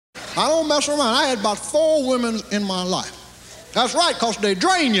I don't mess around. I had about 4 women in my life. That's right, because they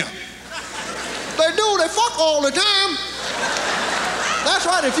drain you. They do, they fuck all the time. That's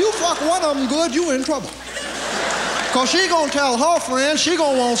right, if you fuck one of them good, you in trouble. Because she gonna tell her friends, she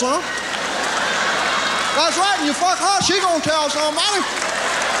gonna want some. That's right, and you fuck her, she gonna tell somebody.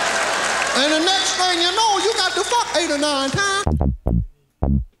 And the next thing you know, you got to fuck 8 or 9 times.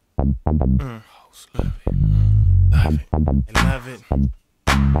 Love it.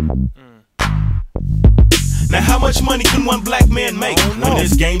 Now how much money can one black man make when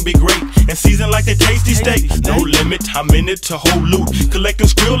this game be great and seasoned like a tasty steak? No limit, I'm in it to hold loot, collecting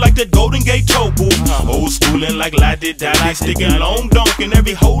skrill like the Golden Gate toll booth. Old schoolin' like la-di-da-di, sticking long donk in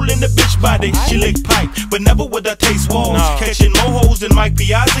every hole in the bitch body. She lick pipe, but never would I taste walls. Catching more hoes than Mike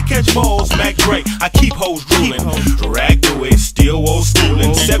Piazza catch balls. Mac Dre, I keep hoes drooling. Rag the way, still old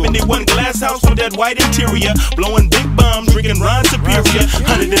schoolin'. 71 glass house with that white interior, blowing big bombs, drinking Ron Superior.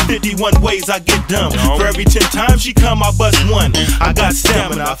 151 ways I get dumb. For every 10 times she come, I bust one. I got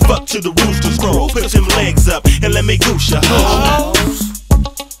stamina, I fuck to the rooster's crow. Put them legs up and let me goose ya. Hoes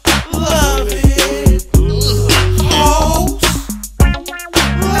love it. Hoes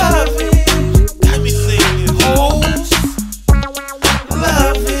love it. Let me sing it. Hoes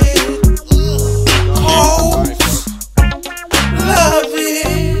love it. Hoes love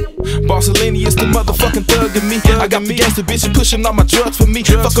it. Barcelona is the motherfucking thug in me. I got the gangster bitches pushing all my drugs for me.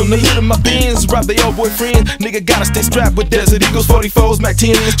 Fuck on the hood of my Benz, rob they old boyfriend. Nigga gotta stay strapped with Desert Eagles, 44s, Mac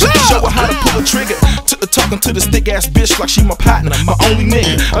 10. Just to show her how to pull a trigger. Talking to the stick ass bitch like she my partner, my only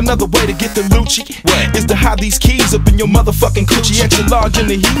nigga. Another way to get the Lucci is to hide these keys up in your motherfucking coochie. Extra large in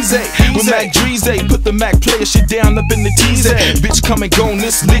the Heezy with Mac Dreezy. Put the Mac player shit down up in the Teezy. Bitch come and go on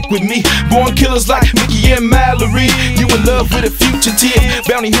this lick with me. Born killers like Mickey and Mallory. You in love with a fugitive.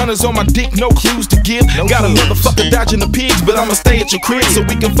 Bounty hunters on my dick, no clues to give. Got a motherfucker dodging the pigs, but I'ma stay at your crib so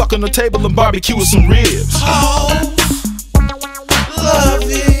we can fuck on the table and barbecue with some ribs. Hoes love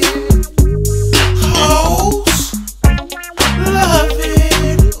it. Hoes love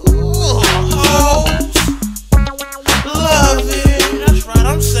it. Hoes love it. That's right,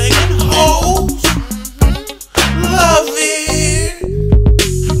 I'm singing. Hoes love it.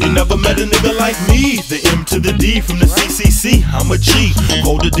 You never met a nigga like me. The M to the D from the CCC. I'm a G.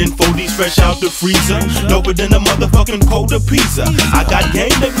 Colder than 40s fresh out the freezer. Doper than a motherfucking colder pizza. I got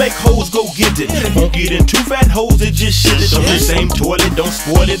game that make hoes go get it. Won't get in 2 fat hoes that just shit it. On the same toilet, don't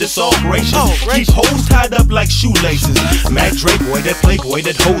spoil it, it's all gracious. Keep hoes tied up like shoelaces. Mac Dre boy, that playboy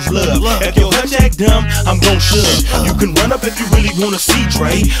that hoes love. If your hutch act dumb, I'm gon' shove. You can run up if you really wanna see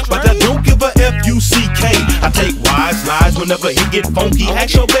Dre, but I don't give a F-U-C-K. I take wise lies whenever it get funky.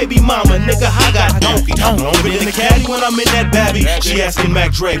 Ask your baby mama, nigga, I got donkey. Longer than the caddy when I'm in that babby. She asking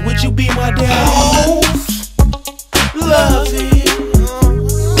Mac Dre, would you be my daddy? Hoes love it.